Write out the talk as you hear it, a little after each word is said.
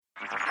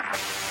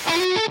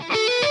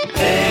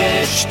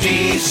HT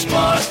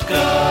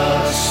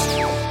Smartcast.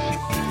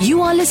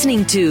 You are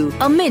listening to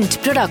a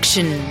Mint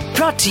production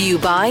brought to you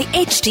by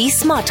HT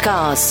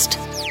Smartcast.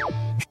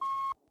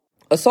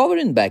 A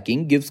sovereign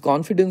backing gives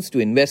confidence to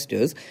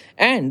investors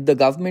and the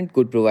government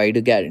could provide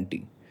a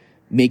guarantee.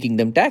 Making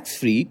them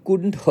tax-free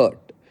couldn't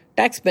hurt.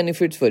 Tax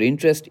benefits for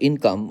interest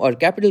income or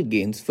capital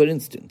gains, for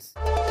instance.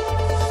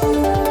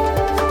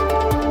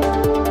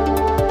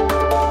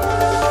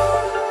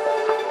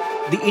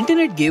 The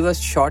internet gave us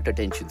short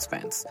attention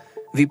spans.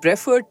 We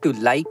preferred to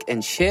like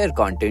and share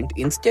content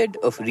instead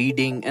of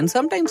reading and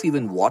sometimes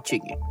even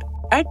watching it.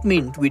 At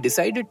Mint, we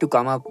decided to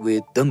come up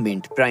with the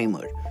Mint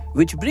Primer,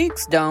 which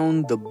breaks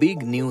down the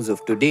big news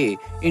of today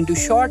into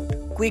short,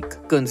 quick,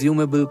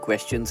 consumable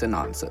questions and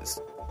answers.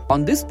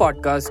 On this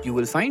podcast, you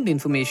will find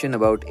information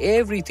about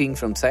everything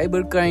from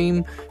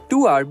cybercrime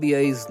to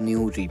RBI's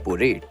new repo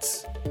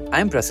rates.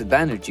 I'm Prasid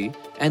Banerjee,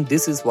 and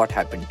this is what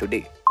happened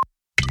today.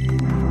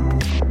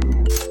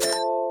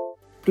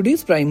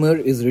 Today's primer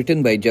is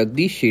written by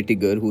Jagdish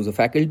Shettigar, who is a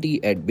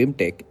faculty at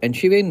BIMTech, and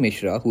Shiven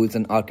Mishra, who is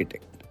an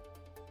architect.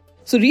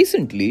 So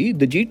recently,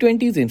 the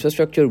G20's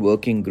Infrastructure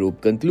Working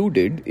Group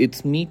concluded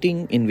its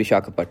meeting in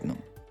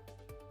Visakhapatnam.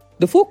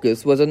 The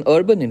focus was on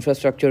urban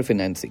infrastructure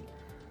financing.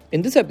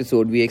 In this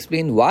episode, we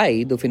explain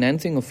why the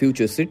financing of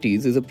future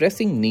cities is a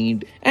pressing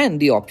need and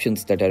the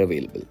options that are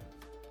available.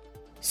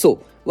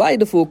 So, why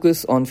the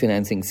focus on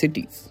financing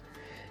cities?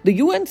 The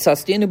UN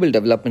Sustainable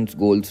Development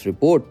Goals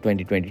Report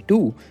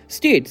 2022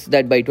 states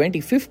that by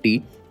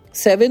 2050,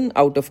 7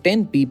 out of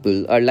 10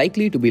 people are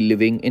likely to be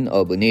living in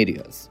urban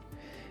areas.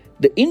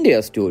 The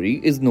India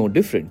story is no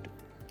different.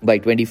 By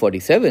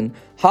 2047,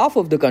 half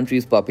of the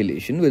country's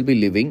population will be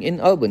living in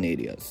urban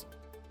areas.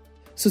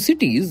 So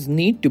cities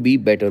need to be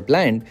better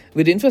planned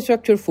with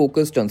infrastructure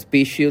focused on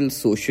spatial,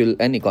 social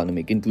and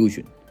economic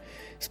inclusion.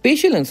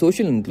 Spatial and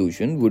social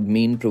inclusion would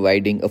mean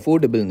providing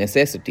affordable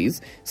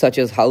necessities such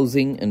as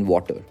housing and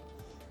water.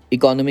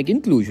 Economic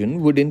inclusion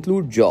would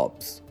include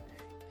jobs.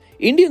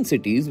 Indian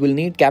cities will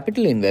need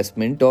capital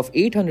investment of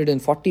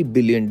 $840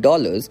 billion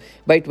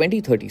by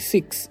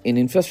 2036 in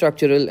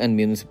infrastructural and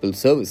municipal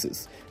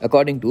services,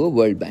 according to a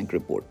World Bank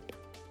report.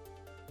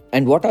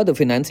 And what are the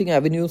financing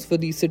avenues for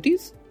these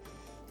cities?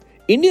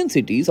 Indian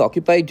cities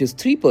occupy just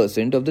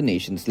 3% of the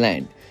nation's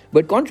land,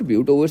 but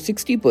contribute over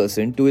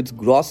 60% to its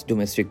gross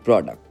domestic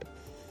product.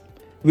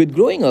 With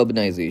growing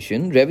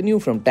urbanization, revenue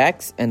from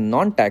tax and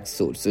non-tax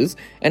sources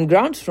and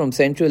grants from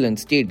central and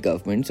state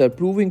governments are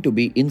proving to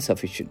be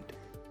insufficient.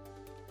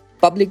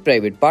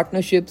 Public-private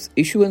partnerships,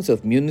 issuance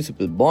of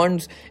municipal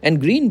bonds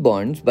and green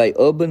bonds by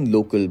urban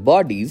local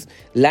bodies,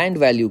 land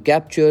value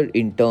capture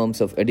in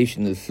terms of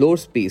additional floor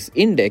space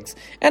index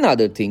and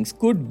other things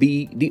could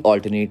be the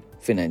alternate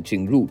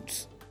financing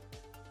routes.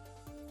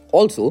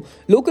 Also,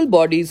 local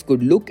bodies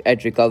could look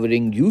at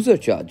recovering user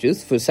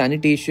charges for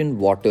sanitation,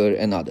 water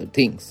and other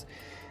things.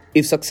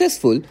 If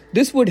successful,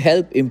 this would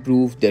help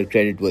improve their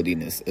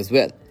creditworthiness as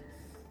well.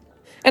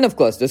 And of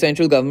course, the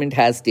central government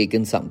has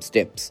taken some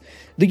steps.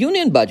 The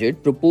union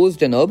budget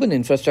proposed an urban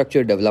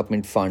infrastructure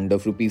development fund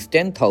of Rs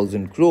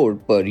 10,000 crore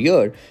per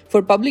year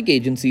for public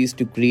agencies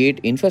to create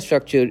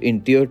infrastructure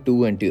in Tier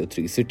 2 and Tier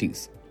 3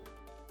 cities.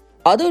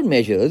 Other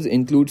measures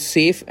include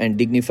safe and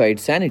dignified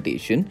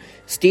sanitation,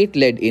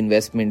 state-led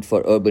investment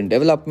for urban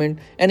development,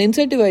 and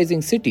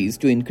incentivizing cities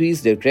to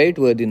increase their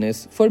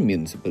creditworthiness for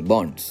municipal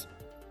bonds.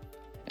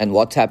 And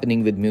what's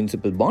happening with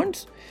municipal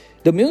bonds?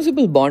 The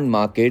municipal bond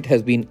market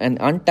has been an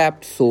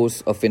untapped source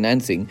of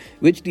financing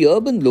which the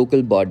urban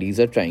local bodies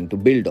are trying to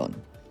build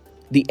on.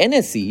 The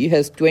NSE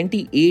has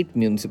 28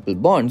 municipal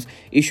bonds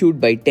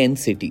issued by 10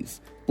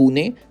 cities: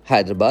 Pune,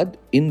 Hyderabad,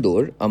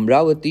 Indore,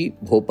 Amravati,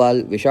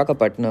 Bhopal,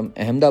 Visakhapatnam,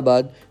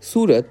 Ahmedabad,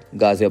 Surat,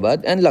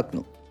 Ghaziabad and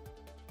Lucknow.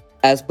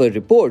 As per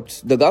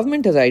reports, the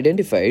government has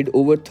identified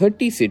over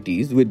 30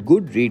 cities with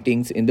good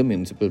ratings in the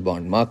municipal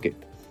bond market.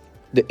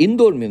 The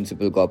Indore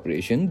Municipal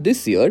Corporation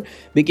this year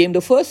became the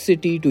first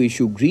city to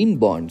issue green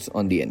bonds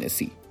on the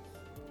NSE.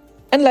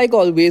 And like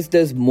always,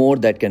 there's more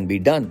that can be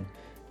done.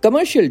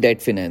 Commercial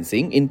debt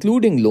financing,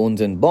 including loans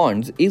and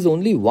bonds, is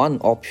only one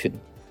option.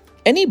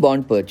 Any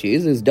bond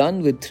purchase is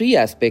done with 3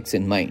 aspects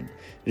in mind: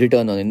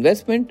 return on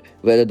investment,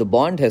 whether the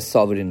bond has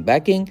sovereign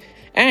backing,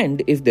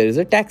 and if there is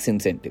a tax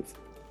incentive.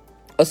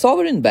 A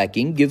sovereign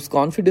backing gives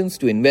confidence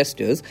to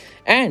investors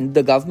and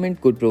the government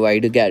could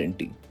provide a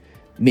guarantee.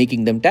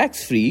 Making them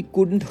tax-free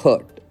couldn't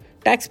hurt.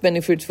 Tax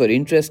benefits for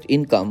interest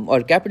income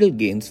or capital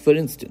gains, for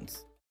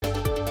instance.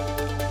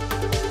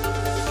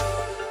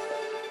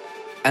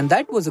 And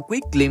that was a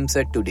quick glimpse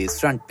at today's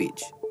front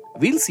page.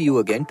 We'll see you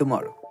again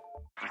tomorrow.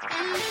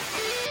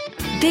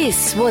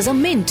 This was a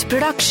Mint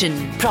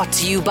production brought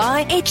to you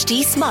by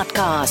HT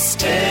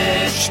Smartcast.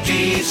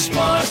 HT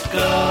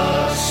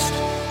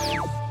Smartcast.